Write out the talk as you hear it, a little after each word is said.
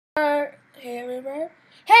Hey everyone,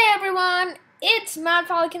 it's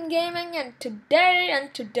MadFalcon Gaming, and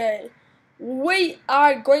today we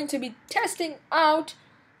are going to be testing out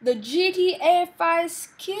the GTA 5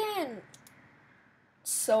 skin.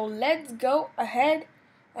 So let's go ahead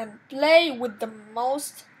and play with the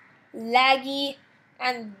most laggy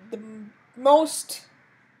and the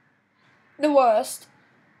worst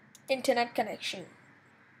internet connection.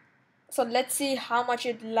 So let's see how much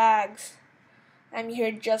it lags. I'm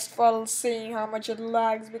here just for seeing how much it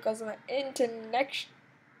lags because my internet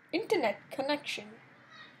connection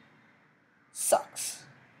sucks.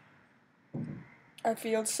 I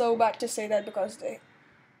feel so bad to say that because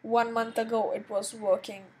 1 month ago it was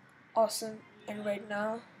working awesome, and right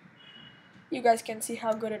now you guys can see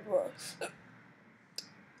how good it works.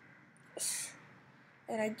 Yes.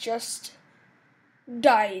 And I just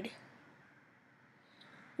died.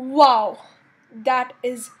 Wow, that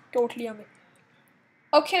is totally amazing.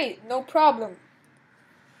 Okay, no problem.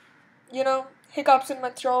 Hiccups in my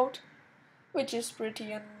throat, which is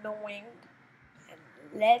pretty annoying. And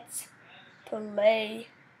let's play.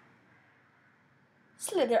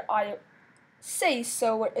 Slither IO says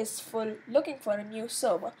server is full, looking for a new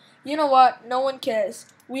server. You know what? No one cares.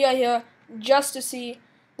 We are here just to see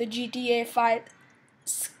the GTA 5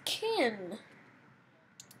 skin.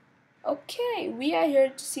 Okay, we are here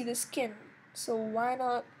to see the skin. So why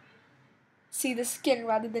not see the skin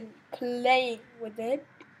rather than playing with it?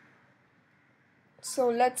 So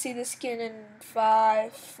let's see the skin in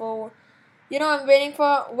 5, 4. I'm waiting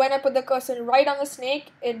for when I put the cursor right on the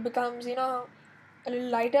snake, it becomes, a little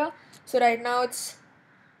lighter. So right now it's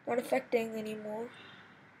not affecting anymore.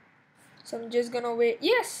 So I'm just gonna wait.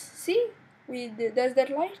 Yes, see? There's that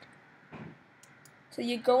light. So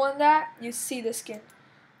you go on that, you see the skin.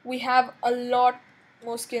 We have a lot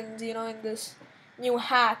more skins, in this new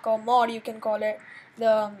hack or mod, you can call it.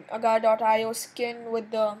 The agar.io skin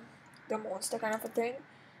with the monster kind of a thing.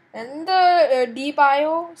 And the Deep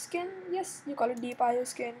IO skin, yes, you call it Deep IO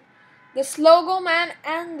skin. The Slogo Man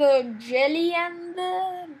and the Jelly and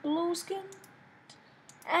the blue skin.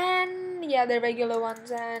 And yeah, the regular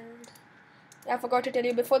ones. And I forgot to tell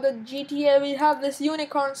you, before the GTA, we have this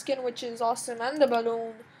unicorn skin, which is awesome. And the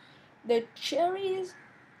balloon. The cherries.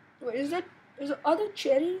 What is that? Is there other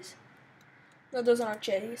cherries? No, those are not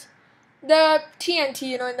cherries. The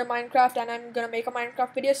TNT, in the Minecraft, and I'm gonna make a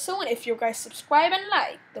Minecraft video soon if you guys subscribe and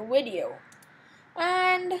like the video.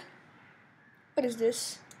 And what is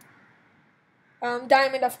this?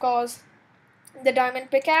 Diamond, of course. The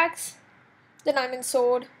diamond pickaxe, the diamond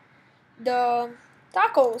sword, the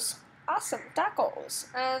tacos, awesome tacos,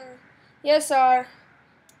 and yes, our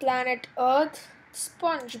planet Earth,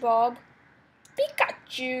 SpongeBob,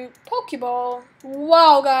 Pikachu, Pokeball.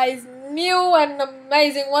 Wow, guys, new and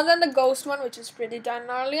amazing ones, and the ghost one, which is pretty darn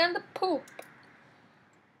gnarly, and the poop.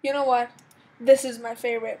 You know what? This is my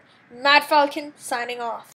favorite. MadFalcon signing off.